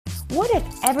What if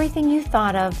everything you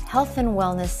thought of health and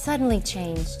wellness suddenly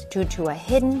changed due to a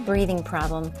hidden breathing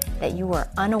problem that you were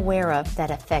unaware of that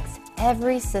affects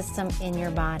every system in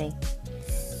your body?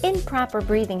 Improper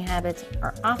breathing habits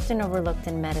are often overlooked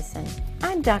in medicine.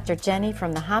 I'm Dr. Jenny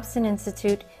from the Hobson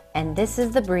Institute, and this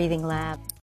is the Breathing Lab.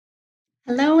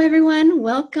 Hello, everyone.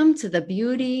 Welcome to the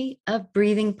Beauty of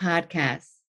Breathing podcast.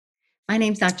 My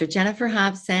name's Dr. Jennifer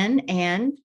Hobson,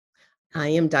 and I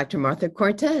am Dr. Martha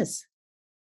Cortez.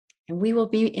 And we will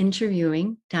be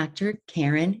interviewing Dr.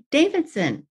 Karen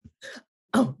Davidson.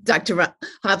 Oh, Dr.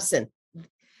 Hobson,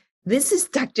 this is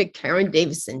Dr. Karen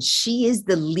Davidson. She is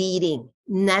the leading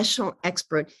national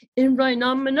expert in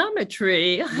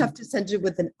Rhinomanometry. I have to send it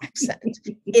with an accent.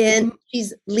 And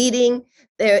she's leading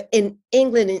there in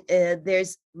England.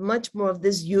 There's much more of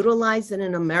this utilized than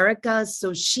in America.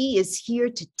 So she is here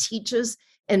to teach us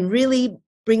and really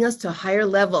bring us to a higher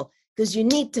level because you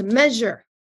need to measure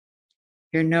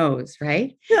your nose,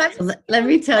 right? So let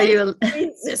me tell you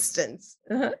resistance.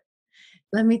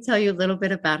 Let me tell you a little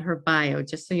bit about her bio,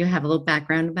 just so you have a little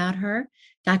background about her.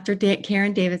 Dr.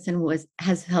 Karen Davidson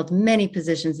has held many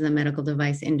positions in the medical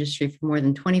device industry for more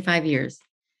than 25 years,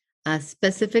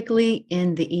 specifically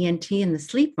in the ENT and the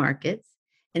sleep markets,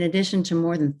 in addition to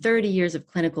more than 30 years of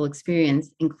clinical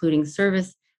experience, including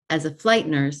service as a flight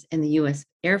nurse in the U.S.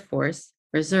 Air Force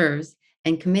Reserves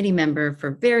and committee member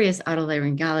for various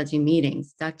otolaryngology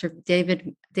meetings. Dr.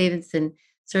 Davidson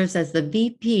serves as the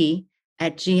VP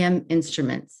at GM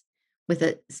Instruments, with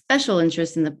a special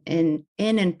interest in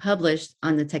and published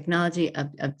on the technology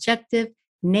of objective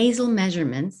nasal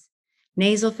measurements,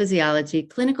 nasal physiology,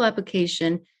 clinical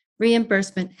application,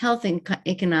 reimbursement, health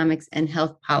economics, and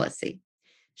health policy.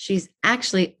 She's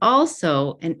actually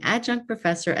also an adjunct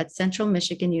professor at Central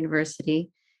Michigan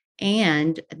University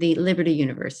and the Liberty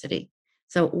University.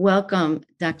 So welcome,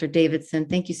 Dr. Davidson.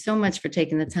 Thank you so much for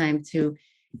taking the time to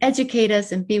educate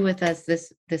us and be with us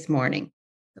this morning.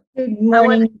 Good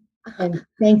morning, and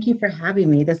thank you for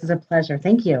having me. This is a pleasure.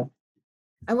 Thank you.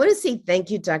 I want to say thank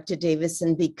you, Dr.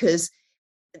 Davidson, because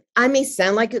I may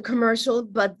sound like a commercial,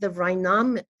 but the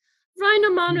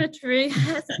Rhinomanometry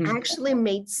has actually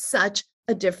made such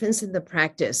a difference in the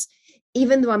practice.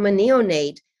 Even though I'm a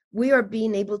neonate, we are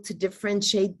being able to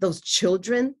differentiate those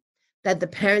children that the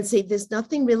parents say there's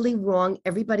nothing really wrong.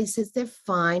 Everybody says they're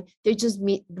fine. They're just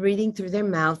breathing through their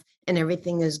mouth and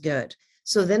everything is good.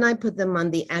 So then I put them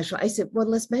on the actual, I said, well,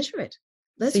 let's measure it.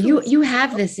 So you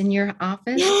have this in your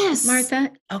office, yes,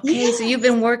 Martha? Okay, yes. So you've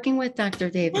been working with Dr.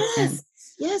 Davidson.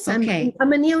 Yes. Okay.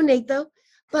 I'm a neonate though,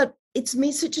 but it's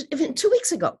me even 2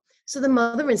 weeks ago. So the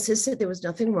mother insisted there was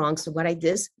nothing wrong. So what I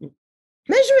did is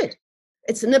measure it.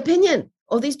 It's an opinion.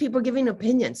 All these people are giving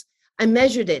opinions. I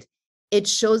measured it. It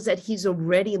shows that he's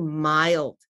already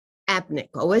mild apneic,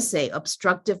 OSA,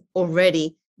 obstructive,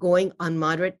 already going on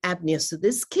moderate apnea. So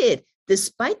this kid,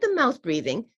 despite the mouth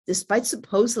breathing, despite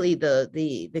supposedly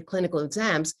the clinical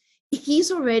exams,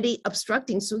 he's already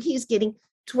obstructing. So he's getting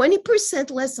 20%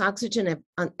 less oxygen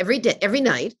every day, every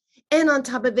night. And on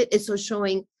top of it, it's also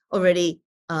showing already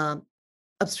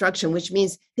obstruction, which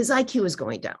means his IQ is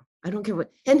going down. I don't care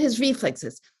what, and his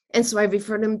reflexes. And so I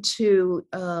referred him to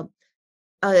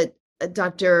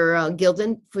Dr.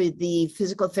 Gilden for the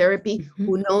physical therapy,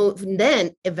 who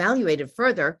then evaluated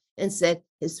further and said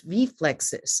his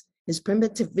reflexes, his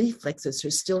primitive reflexes are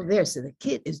still there. So the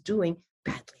kid is doing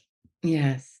badly.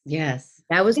 Yes.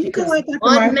 That was because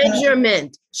on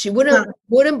measurement, she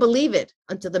wouldn't believe it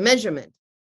until the measurement.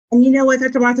 And you know what,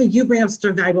 Dr. Martha, you bring up such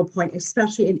a valuable point,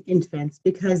 especially in infants,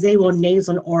 because they will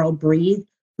nasal and oral breathe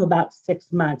for about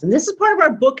 6 months. And this is part of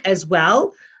our book as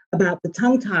well, about the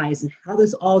tongue ties and how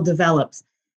this all develops.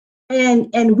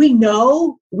 And we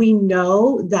know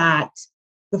that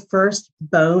the first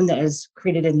bone that is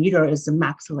created in utero is the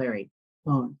maxillary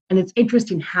bone. And it's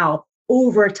interesting how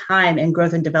over time and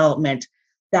growth and development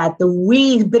that the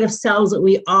wee bit of cells that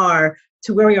we are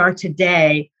to where we are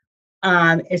today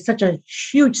is such a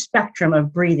huge spectrum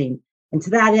of breathing. And to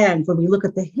that end, when we look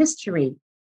at the history,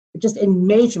 just in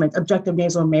measurements, objective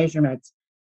nasal measurements,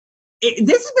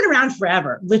 this has been around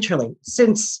forever, literally,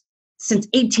 since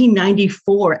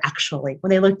 1894, actually, when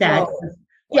they looked at,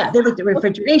 they looked at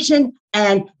refrigeration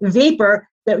and vapor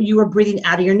that you were breathing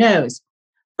out of your nose.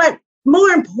 But more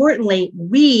importantly,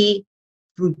 we,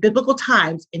 from biblical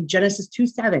times in Genesis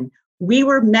 2:7, we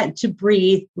were meant to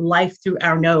breathe life through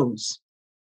our nose.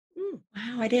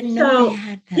 Wow, I didn't know they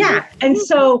had that. Yeah, and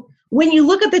so when you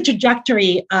look at the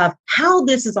trajectory of how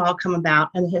this has all come about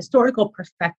and the historical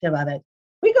perspective of it,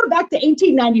 we go back to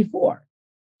 1894.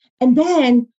 And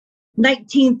then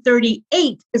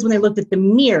 1938 is when they looked at the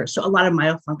mirror. So a lot of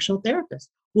myofunctional therapists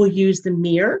will use the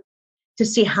mirror to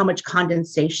see how much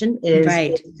condensation is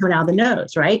Right. coming out of the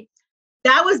nose, right?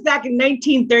 That was back in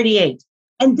 1938.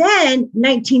 And then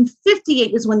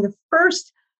 1958 is when the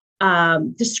first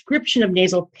description of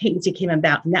nasal patency came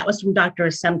about, and that was from Dr.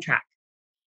 Semtrak.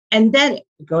 And then it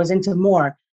goes into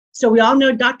more. So we all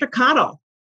know Dr. Cottle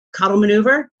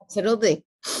maneuver. Absolutely.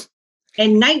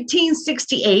 In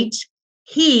 1968,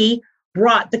 he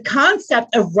brought the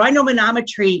concept of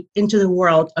rhinomanometry into the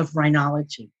world of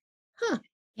rhinology. Huh.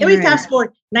 Then we Karen, fast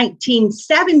forward,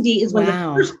 1970 is when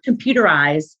Wow. the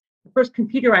first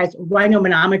computerized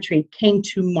rhinomanometry came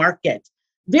to market.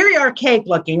 Very archaic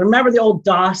looking. Remember the old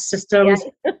DOS systems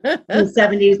in the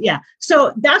 70s? Yeah.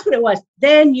 So that's what it was.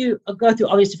 Then you go through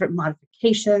all these different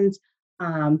modifications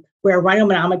where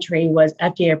rhinomanometry was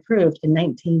FDA approved in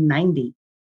 1990.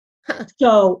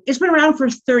 So it's been around for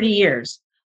 30 years,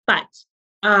 but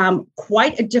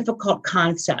quite a difficult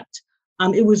concept.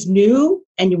 It was new,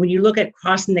 and when you look at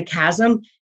crossing the chasm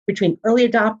between early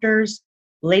adopters,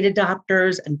 late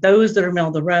adopters, and those that are middle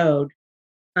of the road,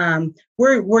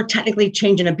 we're technically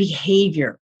changing a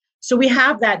behavior. So we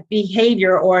have that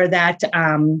behavior or that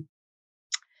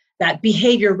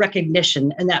behavior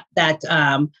recognition and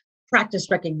that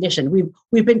practice recognition.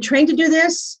 We've been trained to do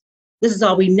this. This is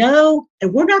all we know,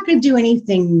 and we're not going to do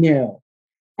anything new.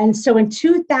 And so in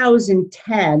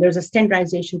 2010, there's a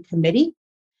standardization committee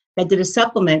that did a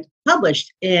supplement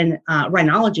published in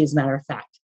Rhinology, as a matter of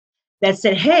fact, that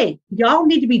said, hey, y'all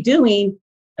need to be doing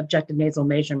objective nasal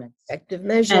measurements. Effective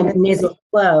measurement. And nasal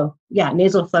flow. Yeah,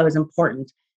 nasal flow is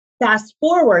important. Fast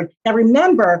forward. Now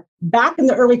remember, back in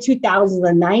the early 2000s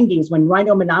and 90s, when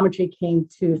rhinomanometry came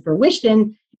to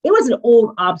fruition, it was an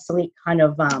old, obsolete kind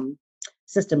of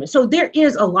system. So there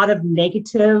is a lot of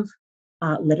negative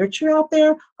literature out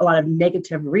there, a lot of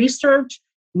negative research,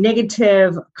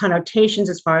 negative connotations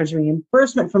as far as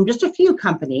reimbursement from just a few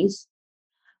companies,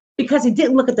 because it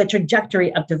didn't look at the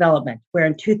trajectory of development, where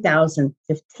in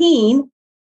 2015,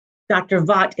 Dr.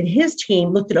 Vaught and his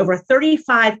team looked at over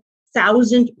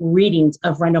 35,000 readings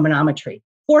of rhinomanometry,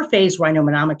 4-phase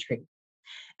rhinomanometry.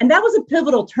 And that was a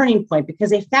pivotal turning point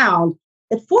because they found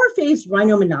that 4-phase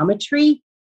rhinomanometry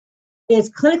is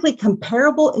clinically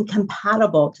comparable and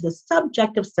compatible to the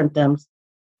subjective symptoms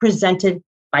presented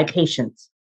by patients.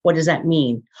 What does that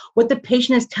mean? What the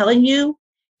patient is telling you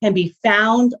can be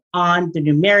found on the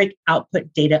numeric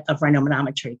output data of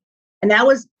rhinomanometry. And that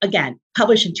was, again,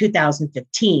 published in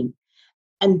 2015.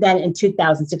 And then in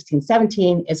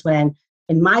 2016-17 is when,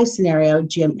 in my scenario,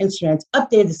 GM Instruments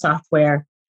updated the software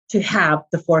to have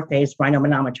the 4-phase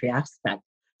rhinomanometry aspect.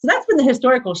 So that's been the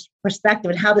historical perspective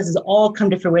and how this has all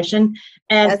come to fruition.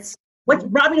 And that's what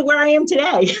brought me to where I am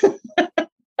today.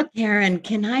 Karen,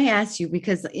 can I ask you,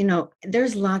 because,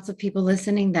 there's lots of people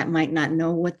listening that might not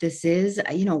know what this is.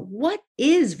 What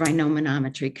is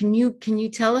rhinomanometry? Can you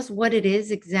tell us what it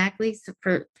is exactly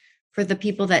for the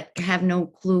people that have no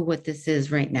clue what this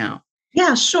is right now?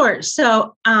 Yeah, sure.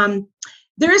 So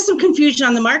there is some confusion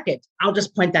on the market. I'll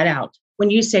just point that out.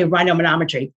 When you say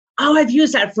rhinomanometry, oh, I've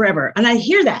used that forever. And I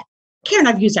hear that. Karen,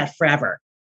 I've used that forever.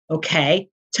 Okay,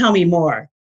 tell me more.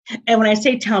 And when I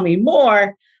say tell me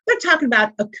more, they're talking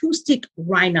about acoustic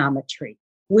rhinometry,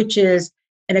 which is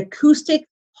an acoustic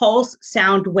pulse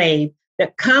sound wave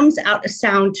that comes out a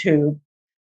sound tube,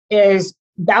 is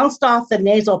bounced off the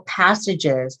nasal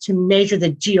passages to measure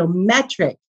the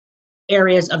geometric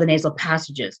areas of the nasal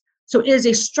passages. So it is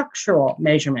a structural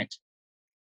measurement.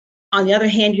 On the other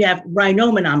hand, you have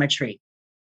rhinomanometry.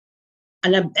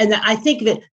 And I think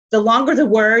that the longer the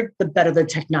word, the better the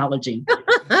technology.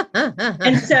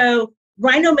 And so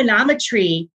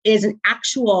rhinomanometry is an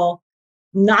actual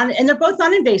and they're both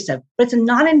non-invasive, but it's a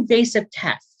non-invasive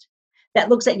test that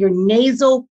looks at your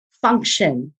nasal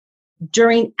function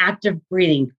during active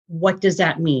breathing. What does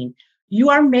that mean?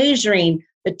 You are measuring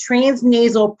the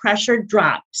transnasal pressure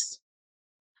drops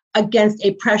against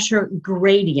a pressure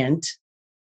gradient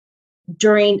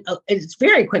during, it's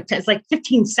very quick, it's like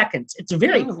 15 seconds. It's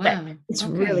very quick. Wow. It's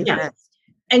really fast.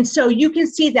 And so you can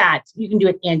see that. You can do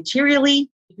it anteriorly,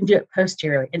 you can do it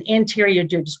posteriorly. And anterior, you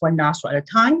do it just one nostril at a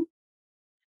time.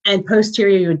 And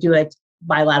posterior, you do it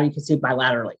bilateral, you can see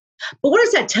bilaterally. But what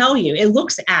does that tell you? It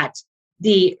looks at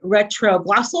the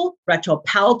retroglossal,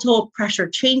 retropalatal pressure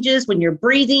changes when you're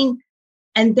breathing.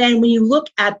 And then when you look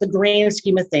at the grand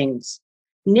scheme of things,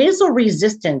 nasal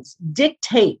resistance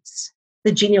dictates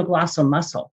the genioglottal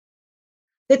muscle.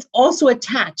 That's also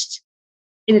attached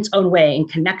in its own way in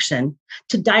connection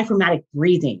to diaphragmatic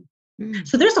breathing.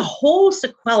 So there's a whole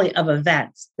sequelae of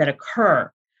events that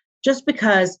occur just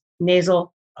because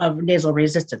nasal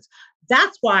resistance.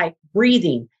 That's why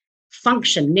breathing,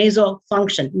 function, nasal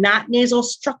function, not nasal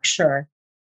structure,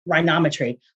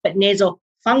 rhinometry, but nasal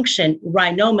function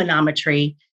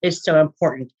rhinomanometry is so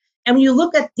important. And when you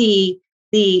look at the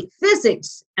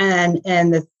physics and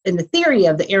the theory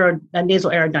of the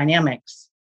nasal aerodynamics,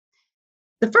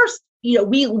 the first,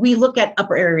 we look at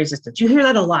upper area resistance. You hear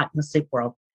that a lot in the sleep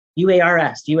world.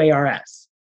 UARS, UARS.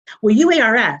 Well,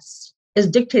 UARS is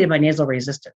dictated by nasal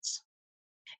resistance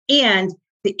and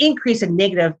the increase in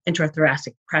negative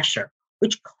intrathoracic pressure,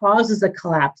 which causes a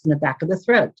collapse in the back of the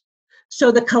throat.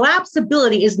 So the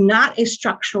collapsibility is not a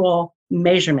structural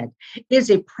measurement. It is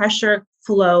a pressure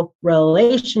flow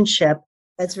relationship.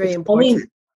 That's very important.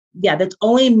 That's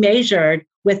only measured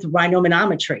with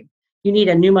rhinomanometry. You need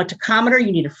a pneumotachometer,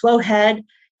 you need a flow head,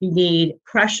 you need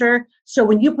pressure. So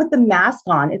when you put the mask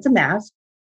on, it's a mask,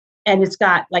 and it's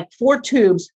got like 4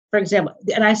 tubes, for example.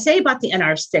 And I say about the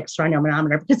NR6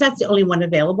 rhinomanometer because that's the only one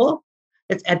available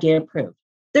that's FDA approved.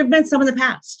 There have been some in the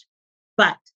past,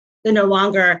 but they're no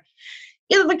longer,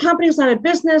 either the company's not in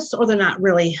business or they're not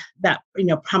really that,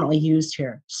 prominently used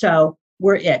here. So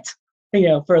we're it,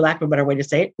 for lack of a better way to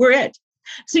say it, we're it.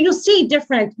 So you'll see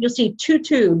 2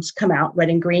 tubes come out, red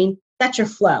and green. That's your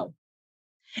flow.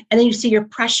 And then you see your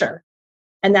pressure,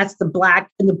 and that's the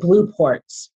black and the blue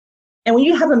ports. And when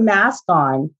you have a mask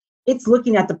on, it's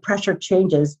looking at the pressure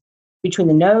changes between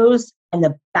the nose and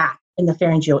the back in the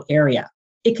pharyngeal area.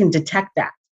 It can detect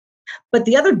that. But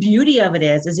the other beauty of it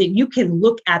is that you can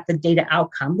look at the data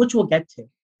outcome, which we'll get to,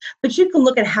 but you can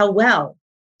look at how well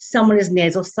someone is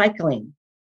nasal cycling.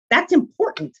 That's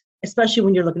important, especially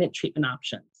when you're looking at treatment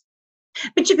options.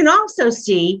 But you can also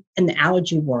see in the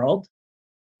allergy world,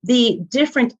 the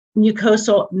different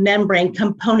mucosal membrane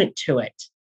component to it.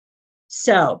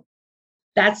 So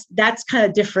that's kind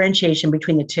of differentiation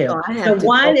between the two. So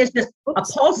one is just a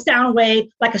pulse sound wave,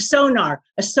 like a sonar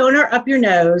up your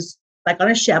nose, like on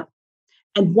a ship.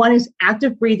 And one is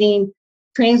active breathing,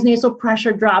 transnasal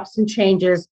pressure drops and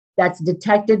changes that's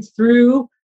detected through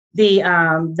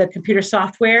the computer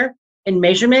software and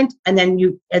measurement, and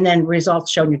then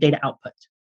results shown your data output.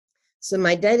 So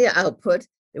my data output,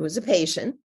 there was a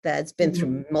patient that's been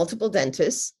through multiple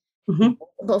dentists,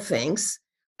 multiple things,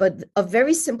 but a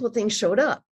very simple thing showed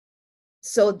up.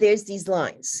 So there's these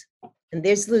lines, and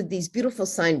there's these beautiful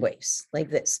sine waves like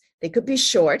this. They could be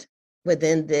short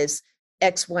within this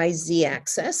XYZ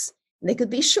axis, and they could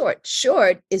be short.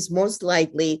 Short is most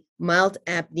likely mild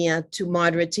apnea to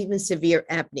moderate to even severe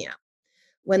apnea.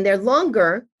 When they're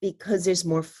longer, because there's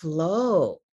more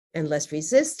flow and less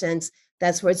resistance,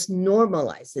 that's where it's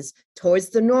normalized. It's towards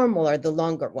the normal are the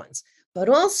longer ones. But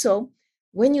also,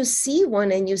 when you see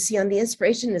one and you see on the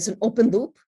inspiration it's an open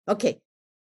loop, okay,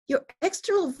 your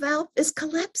external valve is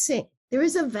collapsing. There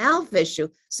is a valve issue.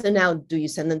 So now, do you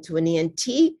send them to an ENT,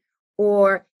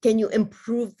 or can you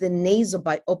improve the nasal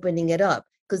by opening it up?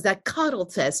 Because that Cottle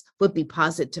test would be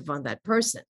positive on that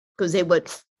person because they would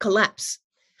collapse.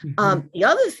 The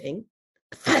other thing,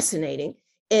 fascinating,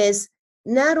 is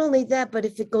not only that, but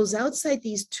if it goes outside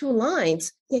these 2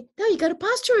 lines, now you got a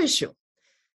posture issue.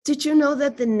 Did you know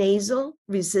that the nasal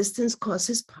resistance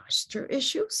causes posture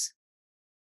issues?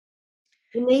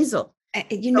 The nasal.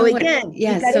 You got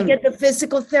to get the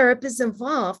physical therapist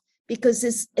involved because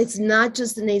it's not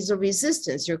just the nasal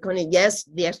resistance. You're going to, yes,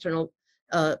 the external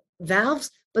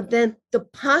valves, but then the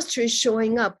posture is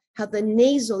showing up, how the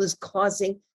nasal is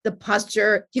causing the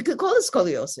posture. You could call it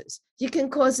scoliosis. You can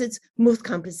cause it smooth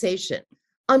compensation,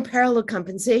 unparalleled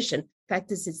compensation.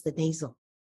 Fact is, it's the nasal.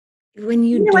 When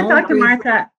you know don't what, Dr. breathe,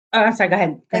 Martha, I'm sorry, go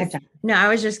ahead. John. No, I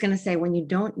was just going to say, when you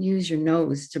don't use your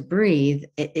nose to breathe,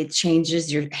 it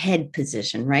changes your head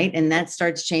position, right? And that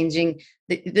starts changing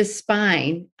the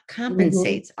spine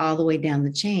compensates all the way down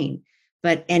the chain.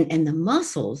 But and the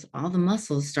muscles, all the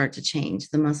muscles start to change.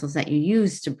 The muscles that you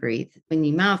use to breathe. When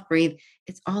you mouth breathe,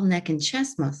 it's all neck and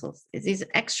chest muscles. It's these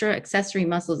extra accessory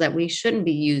muscles that we shouldn't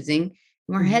be using.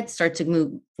 Our heads start to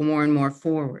move more and more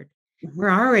forward. We're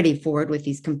already forward with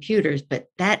these computers, but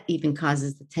that even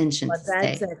causes the tension to stay.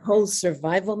 That's that whole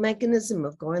survival mechanism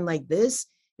of going like this.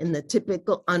 In the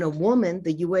typical, on a woman,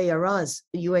 the UARS,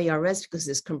 because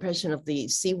this compression of the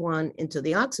C1 into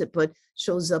the occiput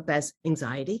shows up as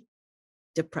anxiety,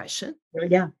 depression.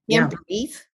 Can't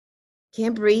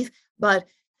breathe, but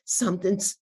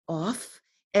something's off.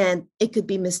 And it could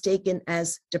be mistaken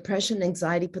as depression,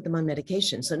 anxiety, put them on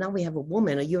medication. So now we have a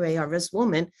woman, a UARS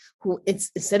woman, who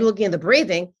instead of looking at the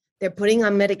breathing, they're putting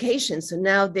on medication. So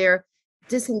now they're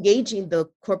disengaging the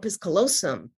corpus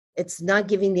callosum. It's not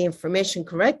giving the information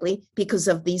correctly because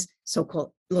of these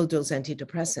so-called low-dose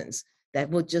antidepressants that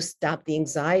will just stop the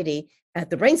anxiety at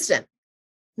the brainstem.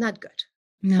 Not good.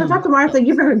 No. So Dr. Martha,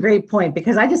 you bring a great point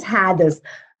because I just had this,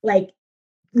 like,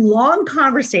 long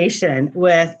conversation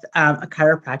with a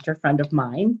chiropractor friend of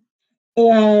mine,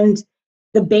 and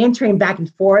the bantering back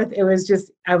and forth. It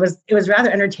was rather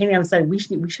entertaining. I was like, we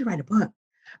should write a book.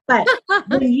 But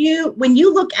when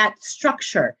you look at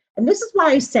structure, and this is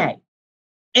why I say,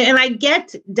 and I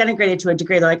get denigrated to a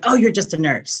degree. They're like, oh, you're just a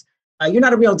nurse. You're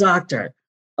not a real doctor.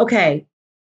 Okay,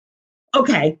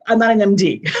 I'm not an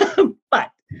MD,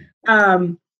 but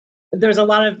there's a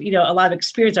lot of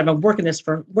experience. I've been working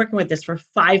with this for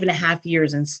 5.5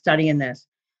 years and studying this.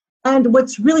 And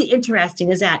what's really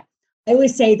interesting is that I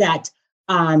always say that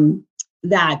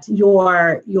that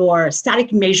your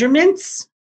static measurements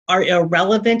are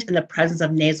irrelevant in the presence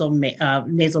of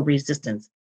nasal resistance.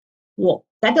 Well,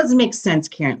 that doesn't make sense,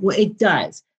 Karen. Well, it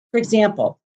does. For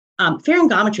example,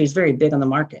 pharyngometry is very big on the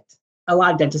market. A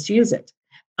lot of dentists use it.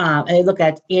 And they look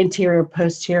at anterior,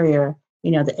 posterior,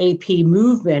 the AP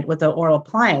movement with the oral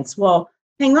appliance. Well,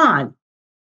 hang on.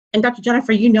 And Dr.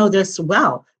 Jennifer, you know this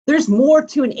well. There's more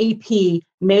to an AP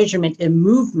measurement and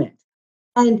movement.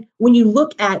 And when you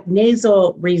look at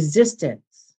nasal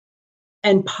resistance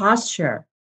and posture,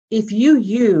 if you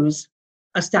use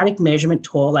a static measurement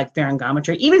tool like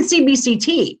pharyngometry, even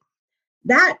CBCT,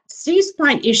 that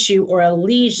C-spine issue or a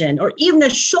lesion or even a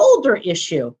shoulder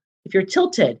issue, if you're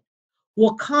tilted,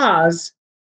 will cause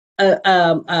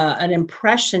an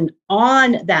impression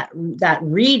on that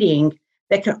reading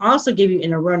that can also give you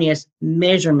an erroneous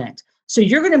measurement. So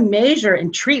you're going to measure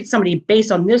and treat somebody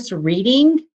based on this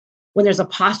reading when there's a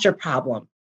posture problem.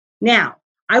 Now,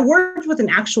 I worked with an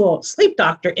actual sleep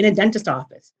doctor in a dentist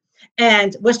office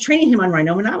and was training him on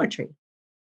rhinomanometry.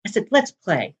 I said, let's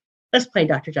play,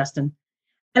 Dr. Justin.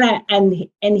 And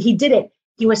he did it.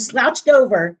 He was slouched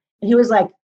over and he was like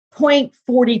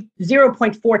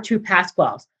 0.42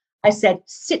 Pascals. I said,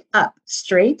 sit up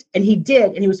straight. And he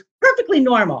did. And he was perfectly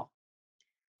normal.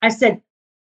 I said,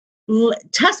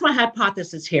 test my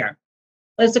hypothesis here.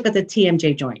 Let's look at the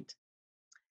TMJ joint.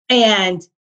 And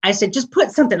I said, just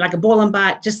put something like a bowl and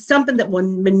bot, just something that will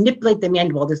manipulate the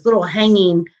mandible, this little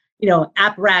hanging,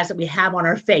 apparatus that we have on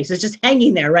our face. It's just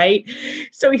hanging there, right?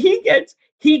 So he gets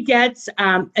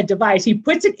a device. He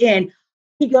puts it in.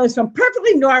 He goes from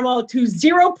perfectly normal to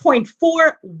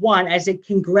 0.41. I said,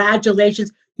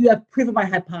 congratulations, you have proven my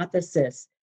hypothesis.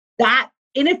 That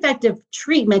ineffective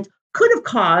treatment could have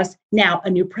caused now a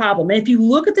new problem. And if you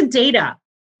look at the data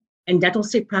in Dental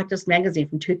Sleep Practice magazine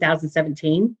from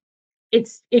 2017,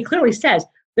 it clearly says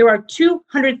there are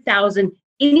 200,000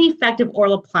 ineffective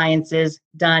oral appliances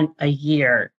done a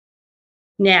year.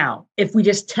 Now, if we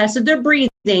just tested their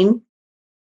breathing,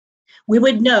 we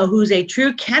would know who's a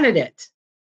true candidate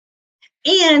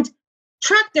and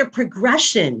track their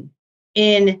progression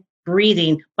in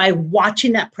breathing by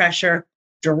watching that pressure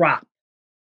drop.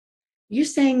 You're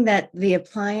saying that the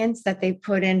appliance that they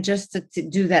put in just to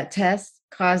do that test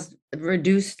caused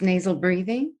reduced nasal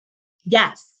breathing?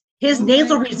 Yes, his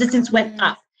nasal resistance went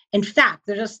up. In fact,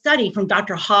 there's a study from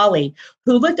Dr. Hawley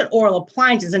who looked at oral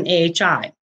appliances in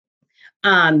AHI.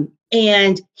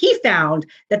 And he found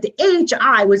that the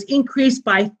AHI was increased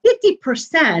by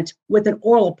 50% with an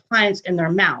oral appliance in their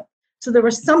mouth. So there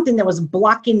was something that was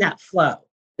blocking that flow.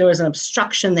 There was an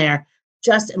obstruction there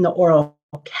just in the oral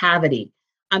cavity.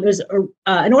 There's an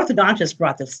orthodontist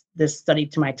brought this study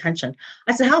to my attention.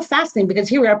 I said, how fascinating, because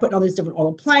here we are putting all these different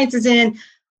oral appliances in.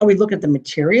 Are we looking at the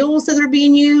materials that are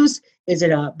being used? Is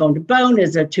it a bone-to-bone?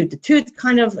 Is it a tooth-to-tooth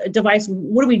kind of device?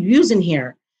 What are we using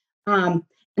here? And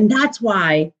that's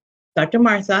why Dr.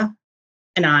 Martha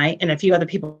and I and a few other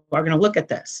people are going to look at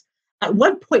this. At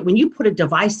what point, when you put a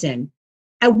device in,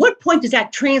 at what point does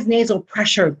that transnasal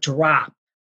pressure drop?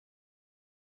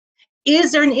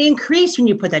 Is there an increase when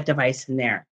you put that device in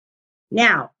there?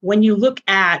 Now, when you look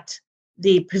at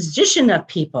the position of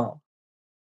people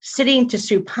sitting to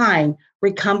supine,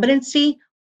 recumbency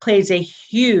plays a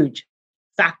huge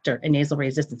factor in nasal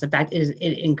resistance. In fact, it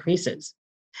increases.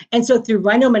 And so through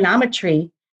rhinomanometry,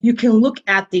 you can look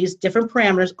at these different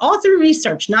parameters, all through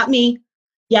research, not me.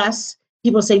 Yes,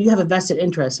 people say you have a vested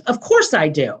interest. Of course I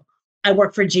do. I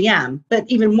work for GM, but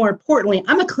even more importantly,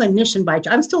 I'm a clinician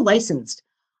I'm still licensed.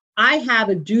 I have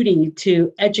a duty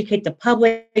to educate the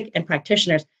public and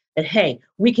practitioners that, hey,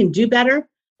 we can do better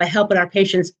by helping our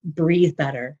patients breathe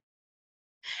better.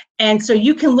 And so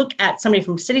you can look at somebody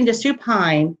from sitting to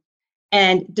supine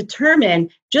and determine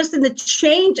just in the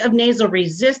change of nasal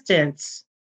resistance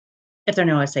if they're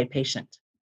an OSA patient.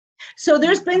 So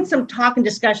there's been some talk and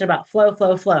discussion about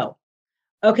flow.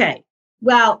 Okay,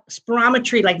 well,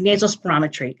 spirometry, like nasal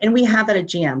spirometry, and we have that at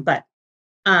GM, but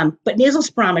nasal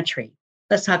spirometry,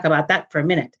 let's talk about that for a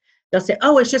minute. They'll say,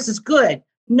 oh, it's just as good.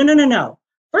 No.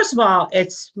 First of all,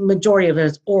 it's majority of it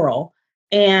is oral.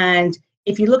 And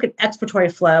if you look at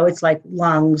expiratory flow, it's like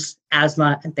lungs,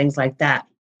 asthma, and things like that.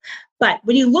 But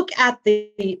when you look at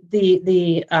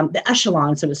the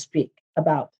echelon, so to speak,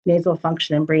 about nasal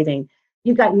function and breathing,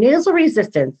 you've got nasal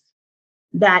resistance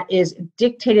that is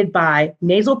dictated by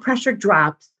nasal pressure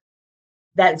drops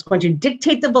that is going to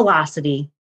dictate the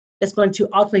velocity, that's going to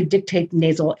ultimately dictate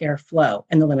nasal airflow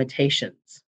and the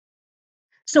limitations.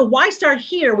 So why start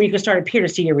here when you can start up here to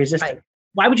see your resistance? Right.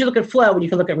 Why would you look at flow when you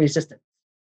can look at resistance?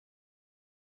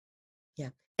 Yeah.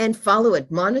 And follow it,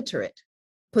 monitor it,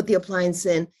 put the appliance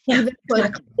in. Yeah, Even put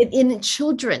exactly. it in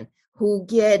children who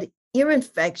get ear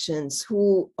infections,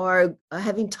 who are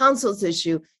having tonsils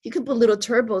issue. You can put little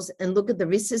turbos and look at the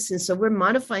resistance. So we're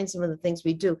modifying some of the things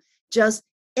we do. Just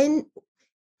in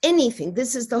anything.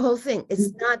 This is the whole thing.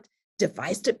 It's not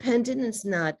device dependent. It's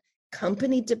not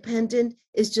company dependent.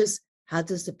 It's just how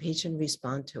does the patient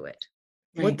respond to it?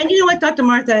 Right. And you know what, Dr.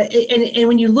 Martha, and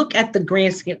when you look at the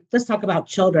grand scale, let's talk about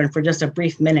children for just a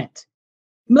brief minute.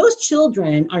 Most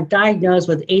children are diagnosed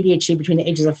with ADHD between the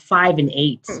ages of 5 and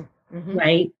 8,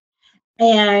 right?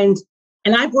 And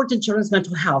I've worked in children's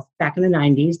mental health back in the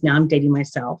 90s. Now I'm dating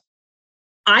myself.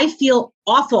 I feel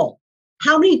awful.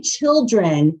 How many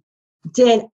children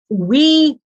did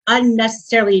we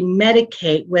unnecessarily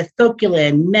medicate with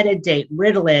Focalin, Metadate,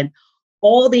 Ritalin,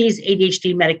 all these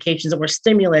ADHD medications that were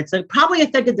stimulants that probably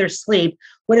affected their sleep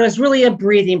when it was really a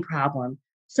breathing problem?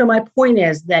 So my point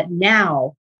is that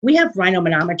now we have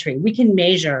rhinomanometry. We can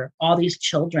measure all these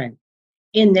children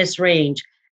in this range,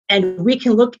 and we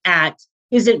can look at,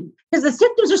 is it, because the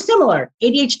symptoms are similar.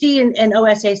 ADHD and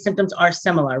OSA symptoms are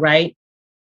similar, right?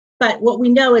 But what we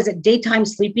know is that daytime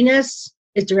sleepiness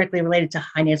is directly related to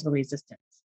high nasal resistance.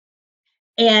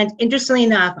 And interestingly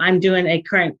enough, I'm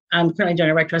currently doing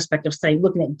a retrospective study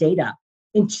looking at data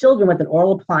in children with an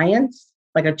oral appliance,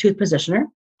 like a tooth positioner,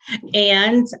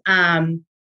 and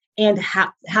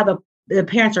how the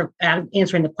parents are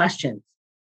answering the questions.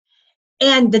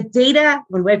 And the data,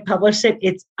 when we publish it,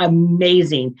 it's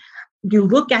amazing. You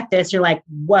look at this, you're like,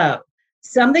 whoa.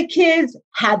 Some of the kids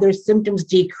had their symptoms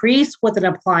decrease with an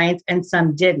appliance and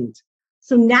some didn't.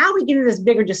 So now we get into this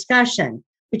bigger discussion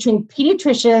between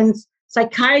pediatricians,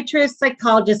 psychiatrists,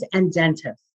 psychologists, and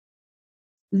dentists.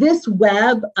 This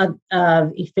web of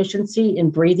efficiency in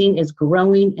breathing is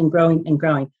growing and growing and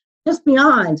growing, just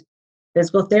beyond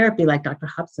physical therapy like Dr.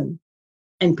 Hobson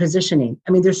and positioning.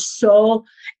 I mean,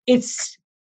 it's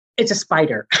a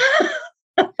spider.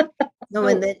 No,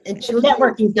 and children,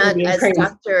 networking not, as crazy.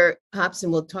 Dr.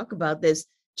 Hobson will talk about this,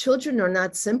 children are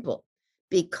not simple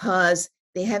because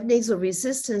they have nasal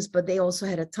resistance, but they also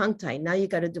had a tongue tie. Now you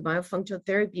got to do myofunctional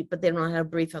therapy, but they don't know how to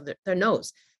breathe out their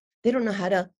nose. They don't know how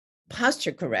to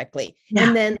posture correctly. Yeah.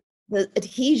 And then the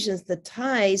adhesions, the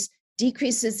ties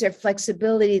decreases their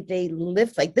flexibility. They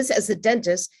lift like this as a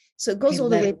dentist. So it goes all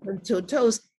the way from toe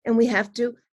toes. And we have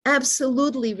to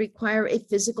absolutely require a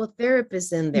physical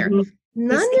therapist in there.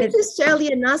 Not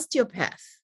necessarily an osteopath.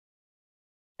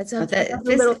 That's a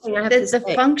little thing I have to say.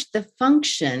 The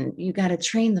function, you got to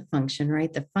train the function,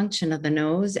 right? The function of the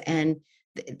nose. And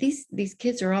these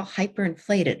kids are all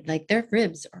hyperinflated. Like their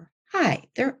ribs are high,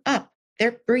 they're up,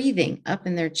 they're breathing up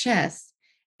in their chest,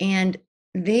 and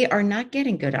they are not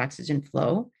getting good oxygen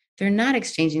flow. They're not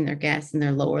exchanging their gas in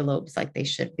their lower lobes like they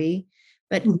should be.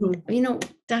 But,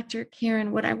 Dr.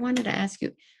 Karen, what I wanted to ask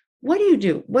you, what do you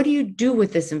do? What do you do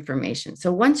with this information?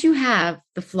 So once you have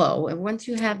the flow and once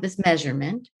you have this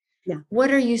measurement, what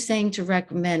are you saying to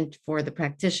recommend for the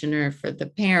practitioner, for the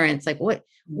parents? Like what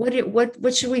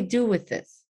should we do with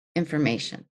this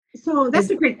information? So that's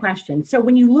a great question. So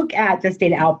when you look at this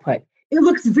data output, it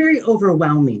looks very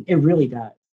overwhelming. It really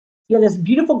does. You have this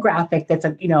beautiful graphic that's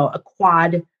a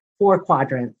quad, 4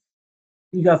 quadrants.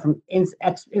 You go from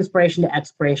inspiration to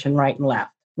expiration, right and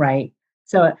left, right?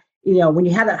 So when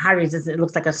you have that high resistance, it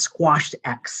looks like a squashed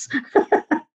X,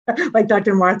 like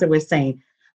Dr. Martha was saying.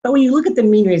 But when you look at the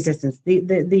mean resistance,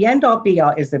 the end all be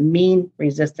all is the mean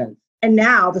resistance. And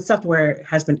now the software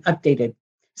has been updated.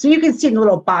 So you can see in the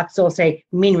little box, it'll say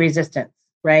mean resistance,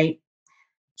 right?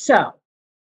 So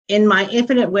in my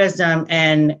infinite wisdom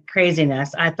and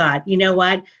craziness, I thought, you know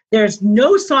what? There's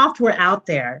no software out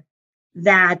there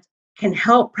that can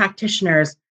help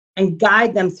practitioners and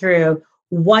guide them through,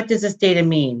 what does this data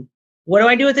mean? What do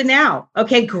I do with it now?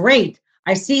 Okay, great.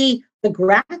 I see the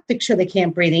graphic show they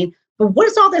can't breathing, but what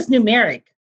is all this numeric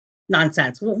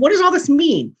nonsense? What does all this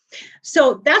mean?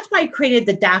 So that's why I created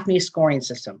the Daphne scoring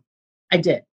system. I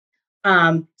did.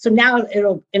 So now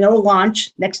it'll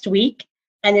launch next week,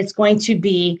 and it's going to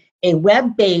be a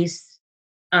web-based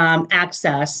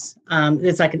access.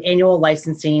 It's like an annual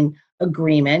licensing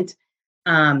agreement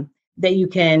that you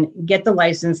can get the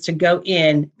license to go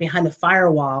in behind the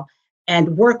firewall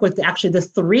and work with actually the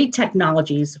 3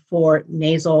 technologies for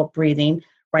nasal breathing: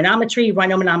 rhinometry,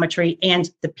 rhinomanometry, and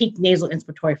the peak nasal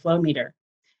inspiratory flow meter.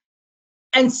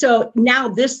 And so now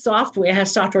this software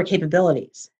has software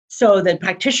capabilities. So the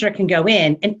practitioner can go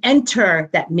in and enter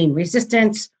that mean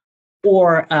resistance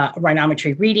or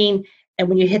rhinometry reading. And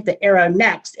when you hit the arrow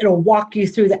next, it'll walk you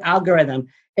through the algorithm.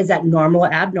 Is that normal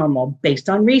or abnormal? Based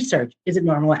on research, is it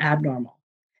normal or abnormal?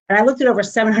 And I looked at over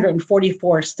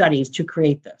 744 studies to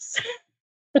create this.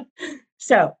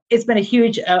 So it's been a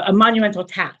huge, a monumental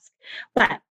task.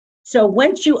 But so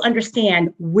once you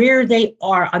understand where they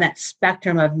are on that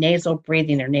spectrum of nasal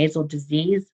breathing or nasal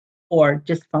disease or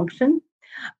dysfunction,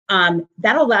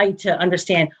 that'll allow you to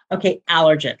understand, okay,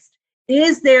 allergist,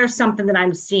 is there something that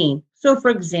I'm seeing? So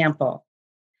for example,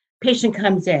 patient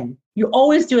comes in, you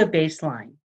always do a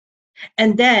baseline.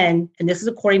 And then, and this is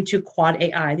according to Quad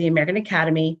AI, the American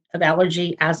Academy of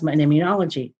Allergy, Asthma, and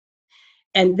Immunology.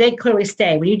 And they clearly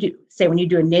say when you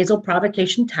do a nasal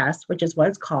provocation test, which is what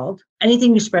it's called,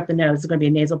 anything you spray up the nose is going to be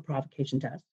a nasal provocation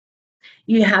test.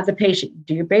 You have the patient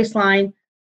do your baseline,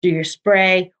 do your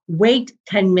spray, wait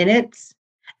 10 minutes,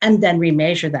 and then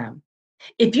remeasure them.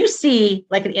 If you see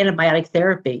like an antibiotic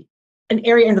therapy, an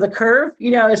area under the curve,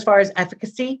 as far as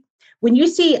efficacy,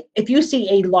 if you see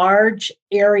a large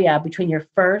area between your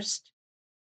first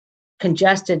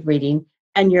congested reading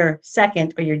and your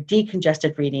second or your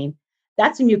decongested reading,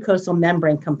 that's a mucosal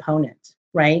membrane component,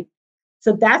 right?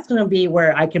 So that's going to be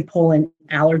where I can pull in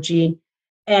allergy.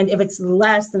 And if it's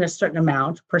less than a certain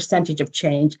amount, percentage of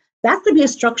change, that's going to be a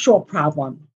structural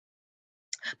problem.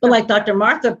 But like Dr.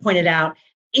 Martha pointed out,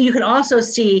 you can also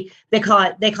see they call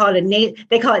it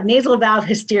nasal valve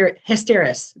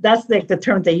hysteris. That's the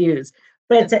term they use.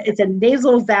 But it's a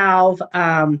nasal valve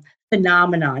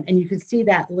phenomenon, and you can see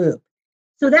that loop.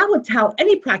 So that would tell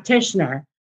any practitioner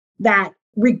that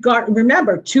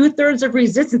remember 2/3 of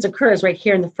resistance occurs right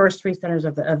here in the first 3 centers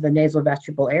of the nasal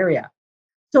vestibule area.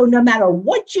 So no matter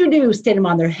what you do, stand them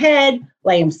on their head,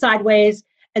 lay them sideways,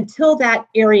 until that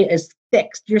area is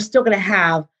fixed, you're still going to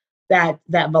have that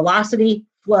velocity,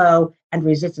 flow, and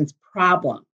resistance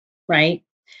problem, right?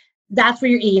 That's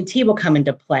where your ENT will come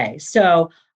into play.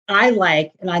 So I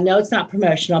like, and I know it's not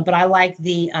promotional, but I like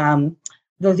the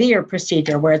Vivere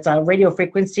procedure, where it's a radio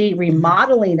frequency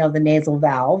remodeling of the nasal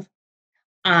valve.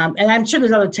 And I'm sure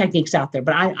there's other techniques out there,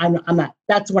 but I'm not,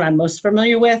 that's what I'm most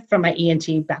familiar with from my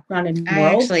ENT background and I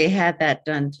world. actually had that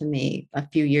done to me a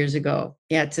few years ago.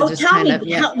 Yeah, to just tell kind me, of,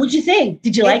 yeah. what'd you think?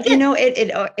 Did you like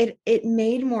it? It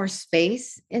made more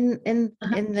space in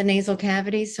the nasal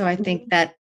cavity, so I think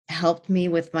that helped me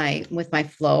with my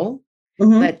flow.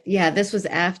 But yeah, this was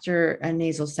after a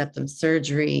nasal septum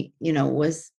surgery.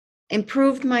 Was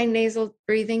improved my nasal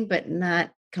breathing, but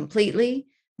not completely.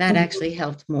 That actually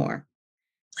helped more.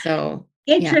 So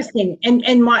interesting. And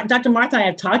Dr. Martha and I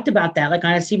have talked about that, like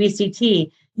on a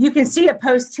CBCT, you can see a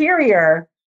posterior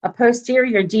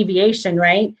deviation,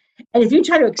 right? And if you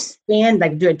try to expand,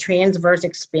 like do a transverse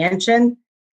expansion,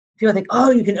 people think, oh,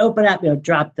 you can open up,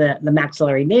 drop the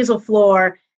maxillary nasal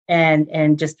floor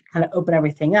and just kind of open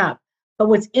everything up. But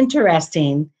what's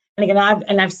interesting, and again,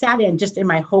 I've sat in just in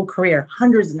my whole career,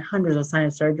 hundreds and hundreds of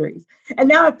sinus surgeries. And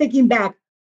now I'm thinking back,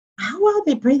 how well are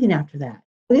they breathing after that?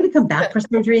 Are they going to come back for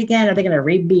surgery again? Are they going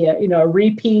to be a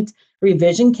repeat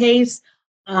revision case?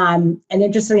 And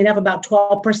interestingly enough, about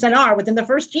 12% are within the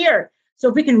first year. So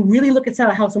if we can really look at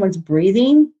how someone's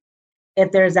breathing,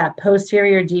 if there's that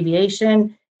posterior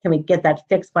deviation, can we get that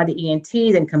fixed by the ENT,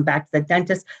 then come back to the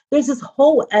dentist? There's this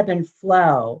whole ebb and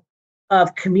flow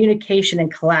of communication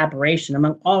and collaboration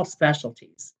among all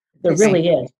specialties. There really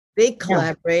is. Big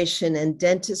collaboration, and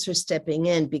dentists are stepping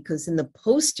in, because in the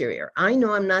posterior, I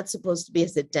know I'm not supposed to be,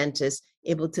 as a dentist,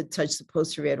 able to touch the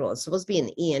posterior at all. It's supposed to be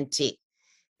an ENT.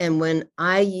 And when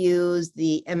I use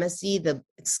the MSE, the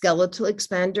skeletal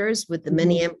expanders with the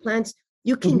mini implants,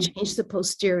 you can change the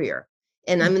posterior.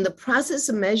 And I'm in the process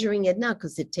of measuring it now,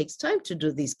 because it takes time to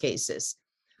do these cases.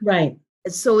 Right.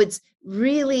 So it's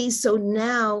really, so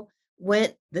now when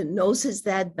the nose is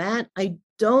that bad, I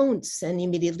don't send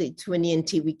immediately to an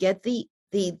ENT. We get the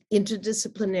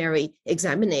interdisciplinary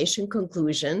examination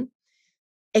conclusion,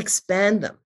 expand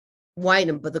them,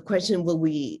 widen. But the question, will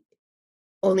we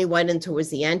only widen towards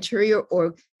the anterior,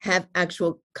 or have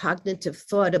actual cognitive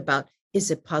thought about,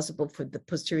 is it possible for the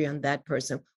posterior on that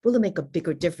person? Will it make a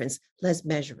bigger difference? Let's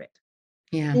measure it.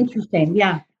 Yeah. Interesting.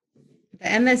 Yeah. The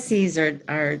MSCs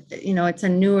are it's a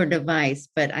newer device,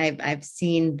 but I've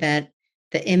seen that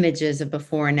the images of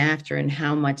before and after and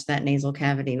how much that nasal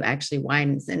cavity actually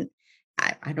widens. And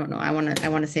I don't know. I want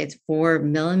to say it's 4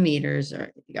 millimeters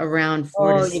or around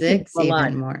four to Oh, you can do six, a lot.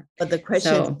 even more. But the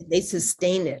question is, So, did they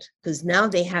sustain it? Because now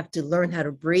they have to learn how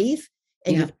to breathe,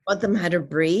 and yeah. you've taught them how to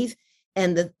breathe.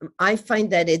 And I find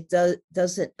that it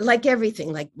doesn't, like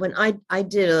everything. Like when I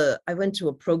went to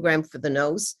a program for the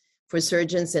nose for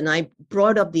surgeons, and I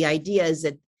brought up the idea is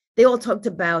that they all talked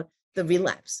about the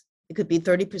relapse. It could be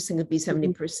 30%, it could be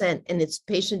 70%, and it's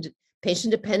patient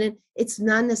dependent. It's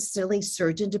not necessarily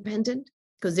surgeon dependent,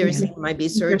 because there's Yeah. might be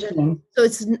surgeon. Interesting.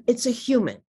 So it's a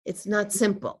human. It's not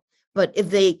simple. But if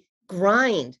they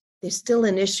grind, there's still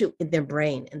an issue in their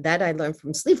brain. And that I learned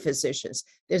from sleep physicians.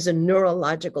 There's a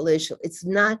neurological issue. It's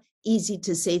not easy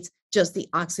to say it's just the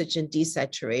oxygen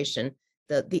desaturation,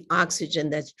 the oxygen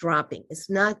that's dropping. It's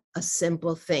not a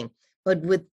simple thing. But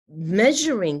with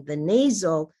measuring the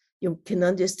nasal, you can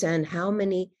understand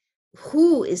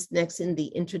who is next in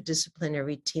the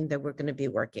interdisciplinary team that we're going to be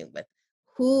working with.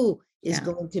 Who is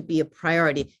going to be a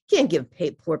priority? Can't give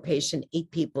poor patient 8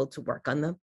 people to work on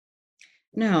them.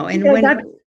 No, and Yeah,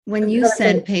 when you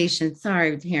send patients,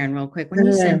 sorry, Karen, real quick, when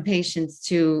you send patients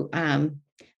to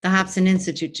the Hobson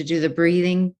Institute to do the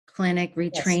breathing clinic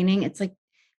retraining, it's like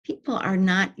people are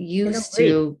not used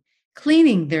to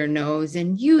cleaning their nose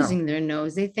and using their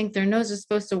nose. They think their nose is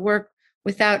supposed to work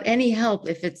without any help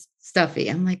if it's stuffy.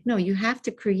 I'm like, no, you have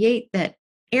to create that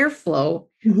airflow,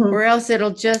 or else it'll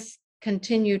just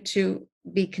continue to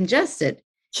be congested.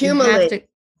 Accumulate.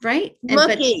 Right?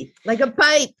 Mucky, like a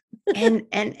pipe.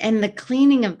 and the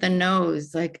cleaning of the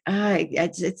nose, like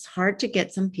it's hard to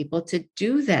get some people to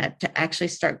do that, to actually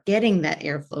start getting that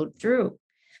airflow through.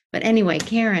 But anyway,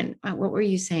 Karen, what were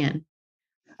you saying?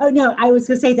 Oh no, I was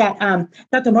going to say that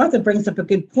Dr. Martha brings up a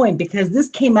good point, because this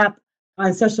came up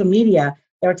on social media.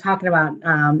 They were talking about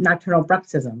nocturnal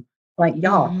bruxism, like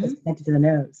y'all, it's connected to the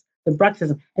nose, the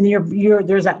bruxism, and then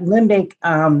there's that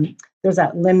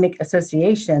limbic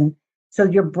association. So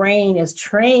your brain is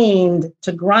trained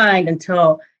to grind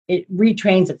until it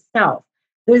retrains itself.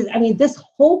 This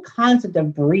whole concept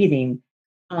of breathing,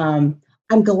 I'm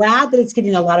glad that it's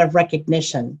getting a lot of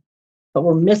recognition, but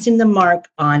we're missing the mark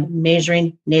on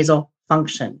measuring nasal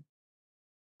function.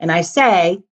 And I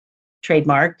say,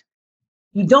 trademarked,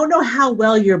 you don't know how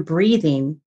well you're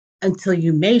breathing until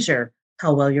you measure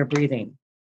how well you're breathing.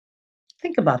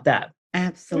 Think about that.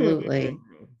 Absolutely.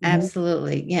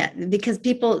 Absolutely. Yeah. Because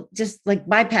people just like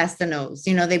bypass the nose,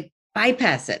 they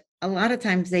bypass it. A lot of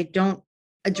times they don't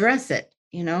address it,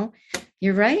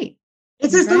 You're right.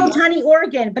 It's this little tiny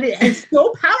organ, but it's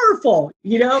so powerful,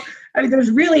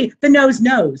 there's really the nose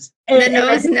knows. The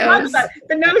nose knows.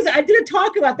 The nose, I did a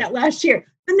talk about that last year.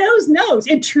 The nose knows.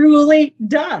 It truly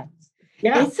does.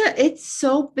 Yeah. It's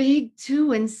so big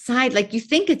too inside. Like you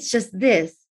think it's just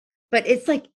this, but it's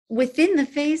like within the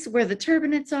face where the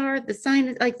turbinates are, the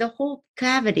sinus, like the whole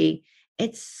cavity.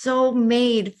 It's so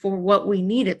made for what we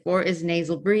need it for, is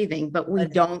nasal breathing, but we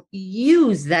don't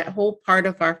use that whole part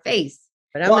of our face.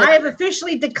 Well, I have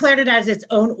officially declared it as its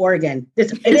own organ.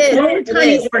 It's own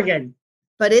tiny organ.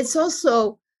 But it's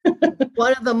also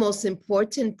one of the most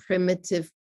important primitive,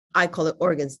 I call it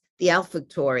organs, the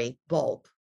olfactory bulb.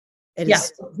 It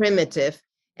is so primitive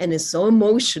and is so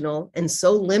emotional and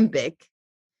so limbic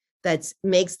that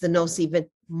makes the nose even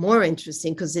more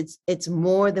interesting, because it's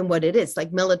more than what it is.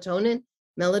 Like melatonin.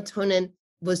 Melatonin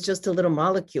was just a little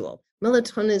molecule.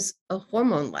 Melatonin is a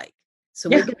hormone like. So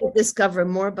we're going to discover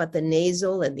more about the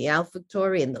nasal and the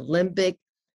olfactory and the limbic.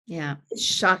 Yeah.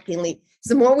 Shockingly.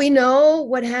 So the more we know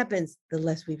what happens, the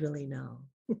less we really know.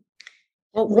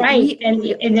 Well, right. And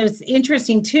it's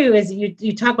interesting too, is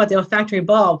you talk about the olfactory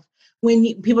bulb.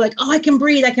 When people are like, oh, I can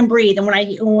breathe. And when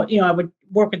I would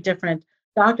work with different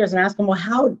doctors and ask them, well,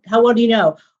 how well do you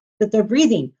know that they're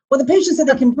breathing? Well, the patient said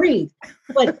they can breathe.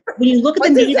 But when you look at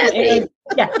the nasal air,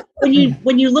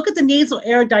 when you look at the nasal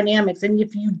aerodynamics, and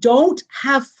if you don't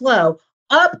have flow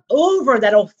up over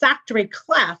that olfactory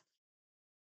cleft,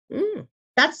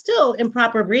 that's still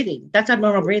improper breathing. That's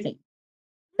abnormal breathing.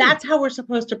 That's how we're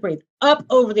supposed to breathe, up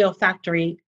over the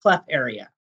olfactory cleft area.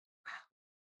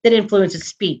 That influences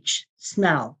speech,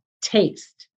 smell,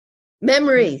 taste,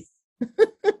 memories.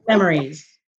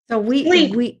 So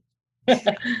we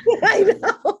I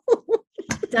know.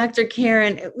 Dr.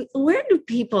 Karen, where do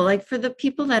people, like for the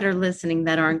people that are listening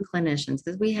that aren't clinicians,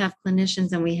 because we have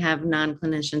clinicians and we have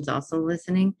non-clinicians also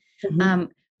listening,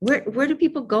 where do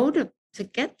people go to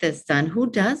get this done? Who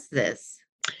does this?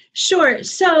 Sure.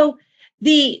 So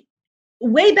the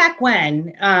way back when,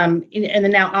 in the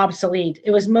now obsolete,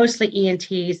 it was mostly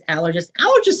ENTs, allergists.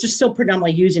 Allergists are still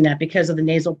predominantly using that because of the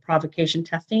nasal provocation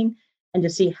testing and to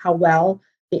see how well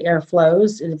the air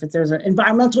flows. And if there's an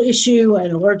environmental issue,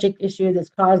 an allergic issue that's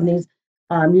causing these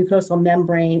mucosal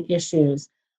membrane issues.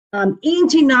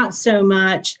 ENT, not so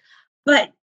much,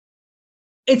 but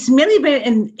it's mainly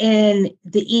been in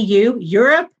the EU,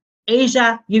 Europe,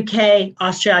 Asia, UK,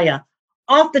 Australia,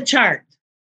 off the chart.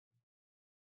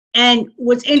 And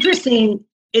what's interesting,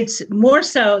 it's more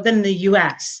so than the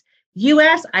US.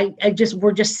 US,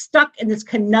 we're just stuck in this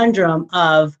conundrum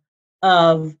of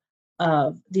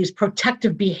these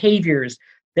protective behaviors.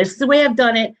 This is the way I've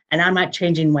done it, and I'm not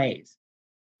changing ways.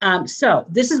 So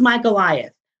this is my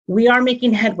Goliath. We are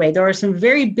making headway. There are some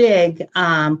very big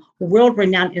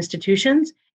world-renowned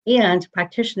institutions and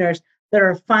practitioners that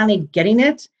are finally getting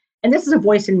it. And this is a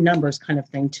voice in numbers kind of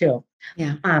thing too.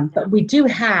 Yeah. But we do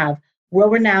have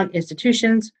world-renowned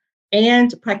institutions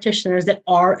and practitioners that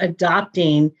are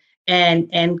adopting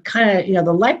and kind of,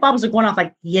 the light bulbs are going off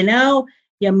like, you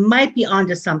might be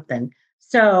onto something.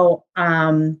 So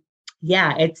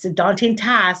yeah, it's a daunting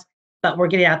task, but we're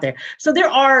getting out there. So there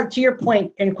are, to your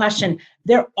point in question,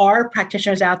 there are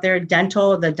practitioners out there.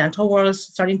 The dental world is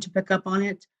starting to pick up on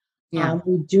it. Yeah.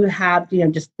 We do have,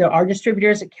 there are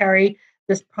distributors that carry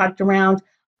this product around.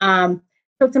 So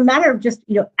it's a matter of just,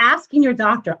 asking your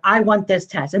doctor, I want this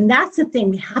test. And that's the thing.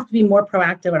 We have to be more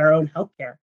proactive in our own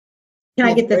healthcare. Can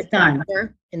I get this done?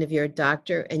 And if you're a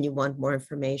doctor and you want more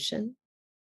information,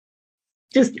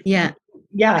 just yeah.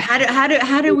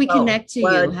 How do we connect to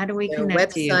you? How do we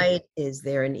connect to you? Website? Is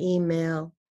there an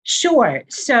email? Sure.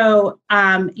 So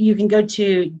you can go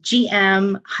to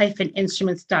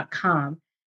gm-instruments.com.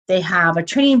 They have a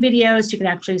training videos. You can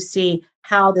actually see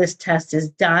how this test is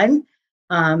done,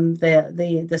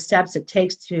 the steps it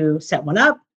takes to set one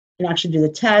up and actually do the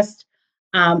test.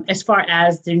 As far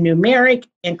as the numeric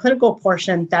and clinical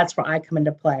portion, that's where I come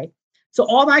into play. So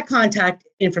all my contact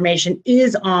information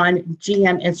is on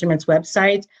GM Instruments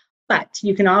website, but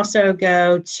you can also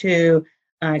go to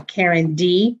Karen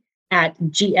D at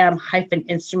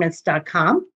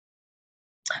gm-instruments.com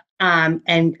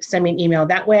and send me an email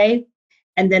that way.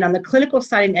 And then on the clinical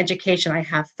side and education, I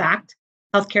have FACT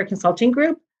Healthcare Consulting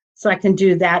Group. So I can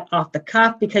do that off the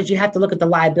cuff because you have to look at the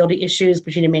liability issues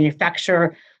between the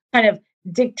manufacturer, kind of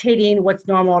dictating what's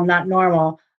normal and not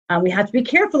normal. We have to be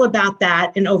careful about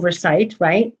that and oversight,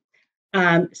 right?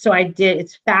 So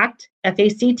it's FACT,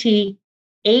 FACT,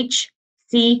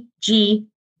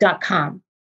 HCG.com.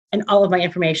 And all of my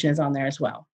information is on there as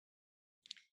well.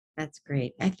 That's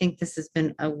great. I think this has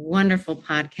been a wonderful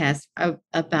podcast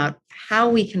about how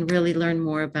we can really learn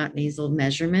more about nasal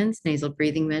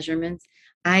breathing measurements.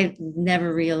 I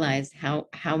never realized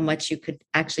how much you could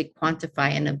actually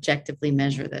quantify and objectively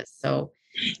measure this. So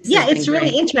yeah, it's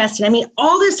really interesting. I mean,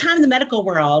 all this time in the medical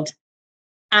world,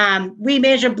 we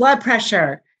measure blood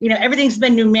pressure. Everything's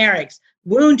been numerics,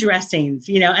 wound dressings,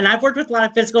 and I've worked with a lot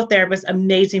of physical therapists,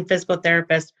 amazing physical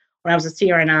therapists when I was a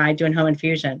CRNI doing home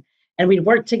infusion. And we'd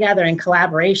work together in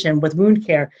collaboration with wound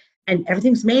care, and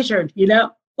everything's measured,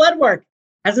 blood work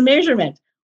as a measurement.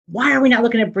 Why are we not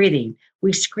looking at breathing?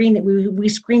 We screen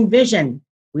vision,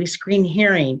 we screen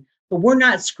hearing, but we're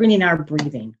not screening our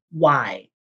breathing. Why?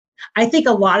 I think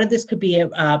a lot of this could be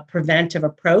a preventative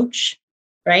approach,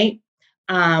 right?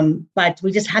 But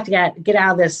we just have to get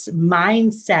out of this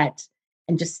mindset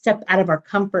and just step out of our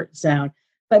comfort zone.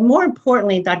 But more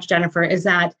importantly, Dr. Jennifer, is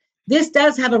that this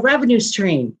does have a revenue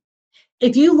stream.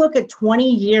 If you look at 20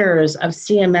 years of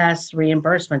CMS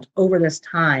reimbursement over this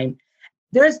time,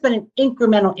 there's been an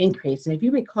incremental increase. And if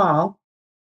you recall,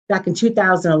 back in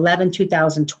 2011,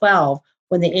 2012,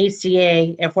 when the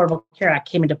ACA, Affordable Care Act,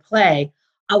 came into play,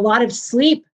 a lot of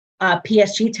sleep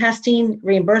PSG testing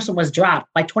reimbursement was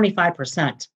dropped by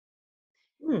 25%.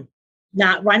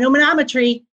 Not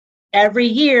rhinomanometry. Every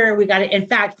year we got it. In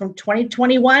fact, from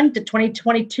 2021 to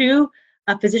 2022,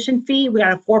 a physician fee, we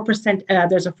got a 4%.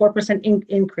 There's a 4%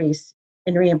 increase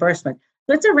in reimbursement.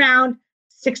 So it's around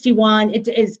 61. It's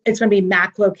going to be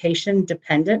MAC location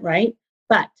dependent, right?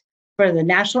 But for the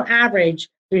national average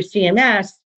through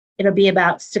CMS, it'll be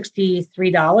about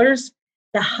 $63.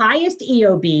 The highest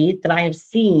EOB that I have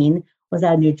seen was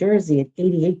out of New Jersey at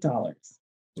 $88.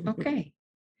 Okay.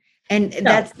 And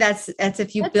that's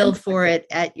if you bill for it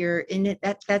at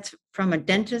that's from a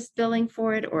dentist billing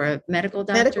for it or a medical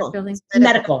doctor billing?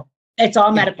 Medical. It's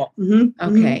all medical. Mm-hmm.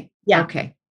 Okay. Mm-hmm. Yeah.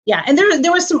 Okay. Yeah. And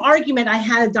there was some argument. I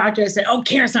had a doctor that said, oh,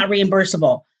 care's not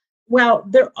reimbursable. Well,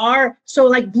 so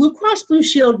like Blue Cross Blue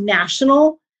Shield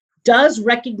National does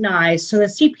recognize, so the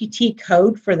CPT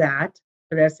code for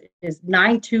this is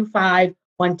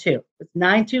 92512. It's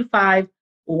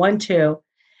 92512.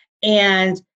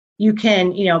 And you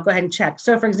can, go ahead and check.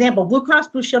 So for example, Blue Cross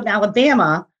Blue Shield in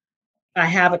Alabama, I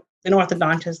have an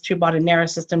orthodontist who bought a narrow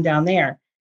system down there.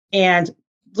 And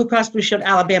Blue Cross Blue Shield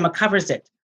Alabama covers it.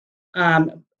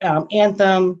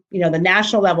 Anthem, the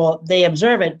national level, they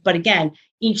observe it. But again,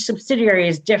 each subsidiary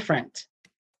is different,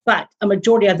 but a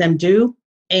majority of them do,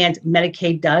 and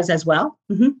Medicaid does as well.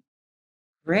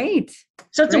 Great.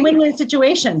 So it's a Great. win-win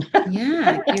situation.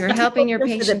 Yeah, you're helping your Good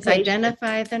for the patients patient.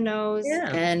 identify the nose,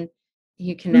 Yeah. and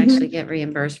you can Mhm. actually get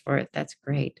reimbursed for it. That's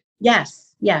great.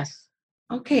 Yes.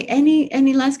 Okay,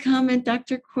 any last comment,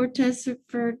 Dr. Cortez,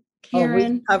 for Oh, we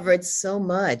Karen? covered so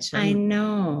much. I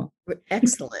know.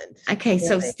 Excellent. Okay,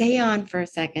 so Really. stay on for a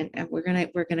second, and we're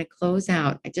gonna close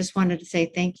out. I just wanted to say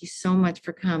thank you so much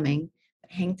for coming.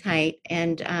 Hang tight,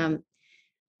 and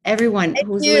everyone Thank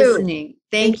who's you. listening,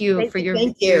 thank Thank you you, for your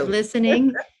thank your you.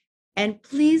 listening, and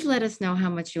please let us know how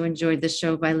much you enjoyed the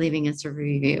show by leaving us a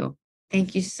review.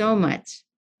 Thank you so much.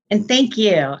 And thank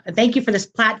you. Thank you for this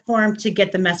platform to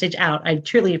get the message out. I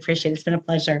truly appreciate it. It's been a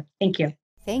pleasure. Thank you.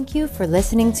 Thank you for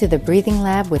listening to the Breathing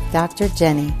Lab with Dr.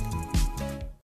 Jenny.